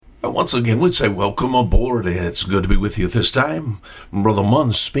Once again, we'd say welcome aboard. It's good to be with you this time. Brother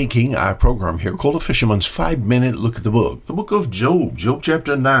Munn speaking. Our program here called A Fisherman's 5-Minute Look at the book of Job, Job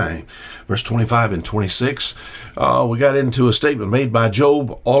chapter 9, verse 25 and 26. We got into a statement made by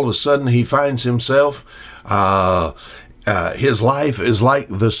Job. All of a sudden, he finds himself, his life is like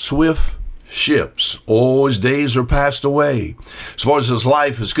the swift ships. Oh, his days are passed away. As far as his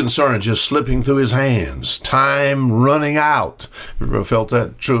life is concerned, just slipping through his hands. Time running out. Have you ever felt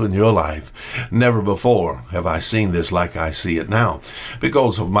that true in your life? Never before have I seen this like I see it now.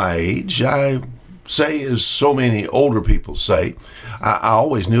 Because of my age, I say, as so many older people say, I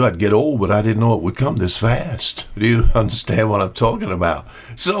always knew I'd get old, but I didn't know it would come this fast. Do you understand what I'm talking about?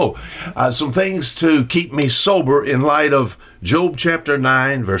 So, some things to keep me sober in light of Job chapter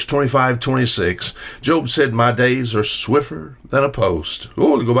 9, verse 25-26. Job said, my days are swifter than a post.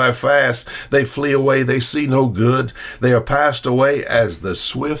 Oh, they go by fast. They flee away. They see no good. They are passed away as the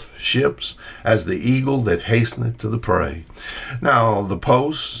swift ships, as the eagle that hasteneth to the prey. Now, the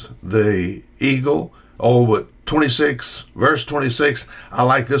post, the eagle, but 26, verse 26, I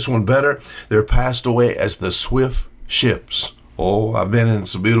like this one better. They're passed away as the swift ships. Oh, I've been in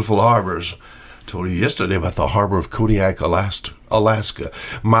some beautiful harbors. Told you yesterday about the harbor of Kodiak, Alaska.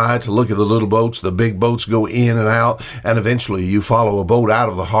 To look at the little boats. The big boats go in and out, and eventually you follow a boat out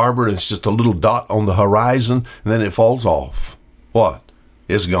of the harbor, and it's just a little dot on the horizon, and then it falls off. What?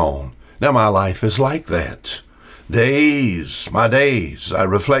 It's gone. Now my life is like that. My days. I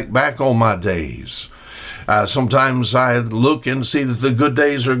reflect back on my days. Sometimes I look and see that the good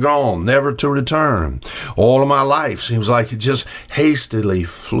days are gone, never to return. All of my life seems like it just hastily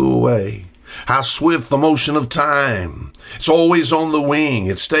flew away. How swift the motion of time. It's always on the wing.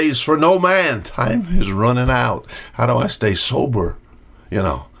 It stays for no man. Time is running out. How do I stay sober?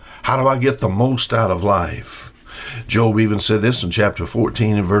 How do I get the most out of life? Job even said this in chapter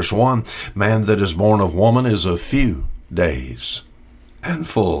 14 and verse 1, man that is born of woman is of few days and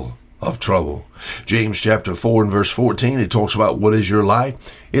full of trouble. James chapter 4 and verse 14, it talks about what is your life?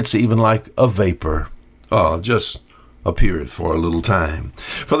 It's even like a vapor. Just appeareth for a little time.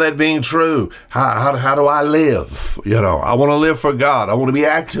 For that being true, how do I live? I want to live for God. I want to be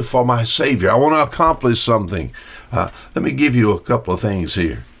active for my Savior. I want to accomplish something. Let me give you a couple of things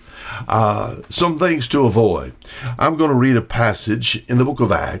here. Some things to avoid. I'm going to read a passage in the book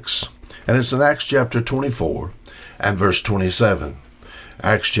of Acts, and it's in Acts chapter 24 and verse 27.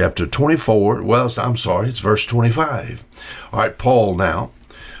 Acts chapter 24, it's verse 25. All right, Paul now,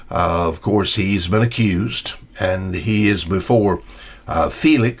 of course, he's been accused, and he is before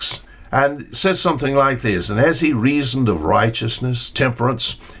Felix, and says something like this, and as he reasoned of righteousness,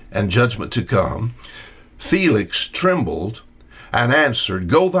 temperance, and judgment to come, Felix trembled and answered,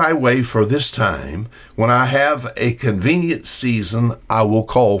 go thy way for this time. When I have a convenient season, I will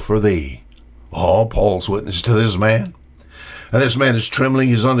call for thee. Oh, Paul's witness to this man. And this man is trembling.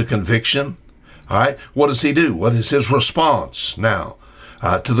 He's under conviction. All right. What does he do? What is his response now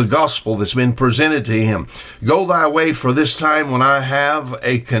to the gospel that's been presented to him? Go thy way for this time. When I have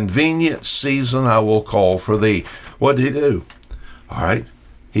a convenient season, I will call for thee. What did he do? All right.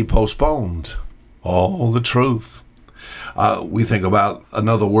 He postponed all the truth. We think about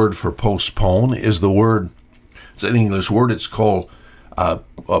another word for postpone is the word, it's an English word, it's called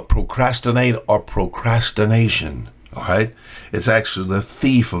procrastinate or procrastination. All right. It's actually the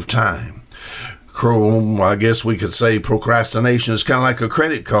thief of time. I guess we could say procrastination is kind of like a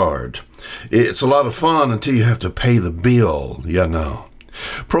credit card. It's a lot of fun until you have to pay the bill,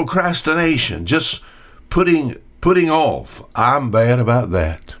 Procrastination, just putting off. I'm bad about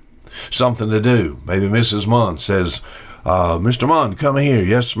that. Something to do. Maybe Mrs. Munn says, Mr. Munn, come here.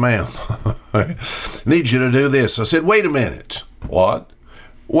 Yes, ma'am. Need you to do this. I said, wait a minute. What?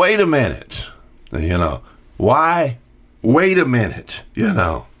 Wait a minute. Why? Wait a minute. With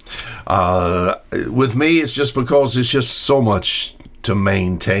me, it's just because it's just so much to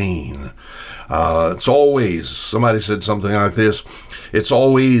maintain. It's always, somebody said something like this, it's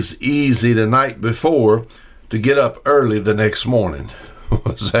always easy the night before to get up early the next morning.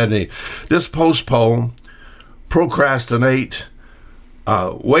 What's that mean? Just postpone, procrastinate,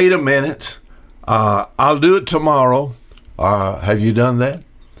 wait a minute, I'll do it tomorrow. Have you done that?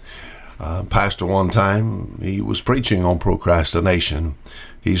 Pastor one time, he was preaching on procrastination.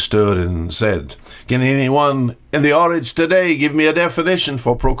 He stood and said, can anyone in the audience today give me a definition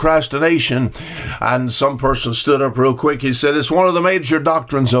for procrastination? And some person stood up real quick. He said, it's one of the major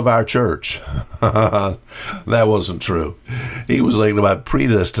doctrines of our church. That wasn't true. He was thinking about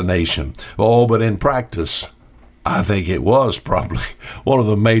predestination. But in practice, I think it was probably one of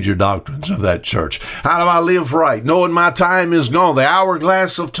the major doctrines of that church. How do I live right? Knowing my time is gone. The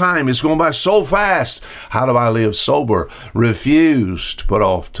hourglass of time is going by so fast. How do I live sober? Refuse to put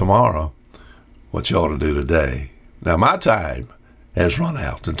off tomorrow what you ought to do today. Now, my time has run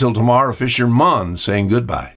out. Until tomorrow, Fisher Munn saying goodbye.